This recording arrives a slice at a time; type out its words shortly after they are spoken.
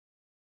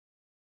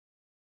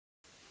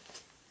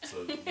So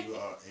you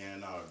are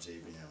A&R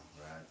JBM,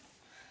 right?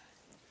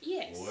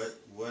 Yes.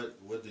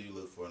 What do you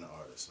look for in an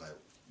artist? Like,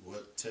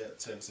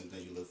 tell me some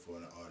things you look for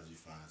in an artist you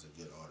find is a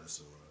good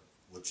artist, or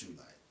what you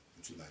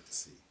like to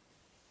see.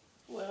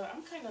 Well,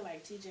 I'm kind of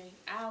like TJ.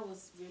 I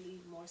was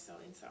really more so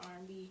into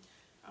R&B.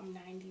 I'm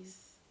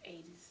 90s,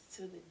 80s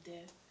to the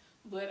death.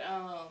 But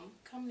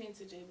coming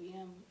into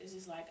JBM, it's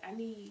just like I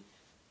need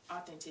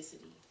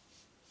authenticity.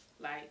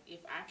 Like, if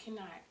I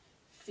cannot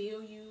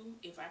feel you,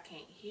 if I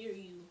can't hear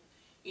you,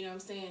 you know what I'm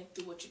saying,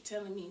 through what you're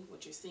telling me,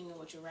 what you're singing,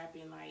 what you're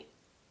rapping, like,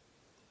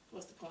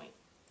 what's the point?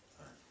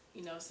 Right.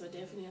 You know, so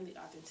definitely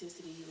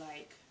authenticity,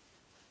 like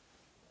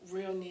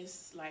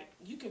realness, like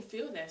you can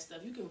feel that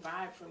stuff, you can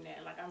vibe from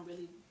that. Like, I'm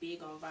really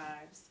big on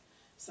vibes.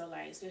 So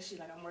like, especially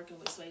like I'm working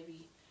with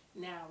Swavy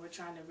now, we're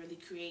trying to really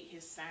create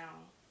his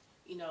sound,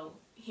 you know,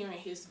 hearing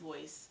his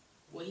voice,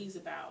 what he's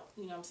about,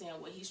 you know what I'm saying,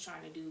 what he's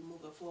trying to do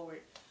moving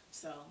forward.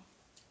 So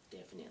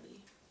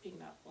definitely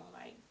picking up on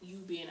like you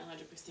being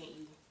 100%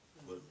 you.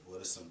 What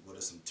are some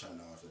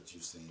turn-offs that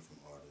you've seen from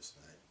artists?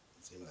 Like,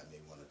 it seems like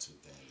maybe one or two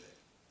things that.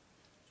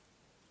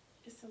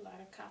 It's a lot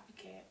of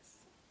copycats.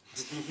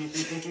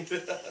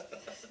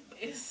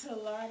 It's a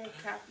lot of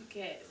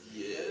copycats.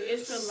 Yes.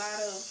 It's a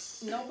lot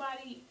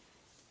of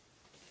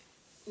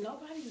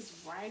nobody's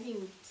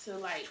writing to,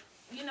 like,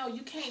 you know,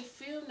 you can't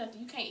feel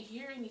nothing, you can't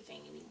hear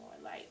anything anymore.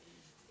 Like,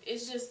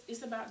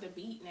 it's about the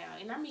beat now.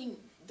 And I mean,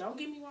 don't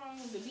get me wrong,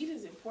 the beat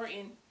is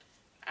important.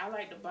 I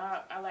like to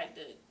bop, I like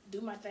to do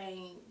my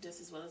thing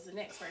just as well as the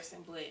next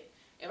person, but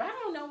if I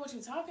don't know what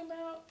you're talking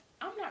about,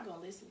 I'm not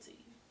gonna listen to you.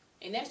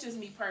 And that's just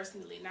me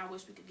personally, and I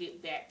wish we could get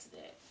back to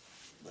that.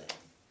 But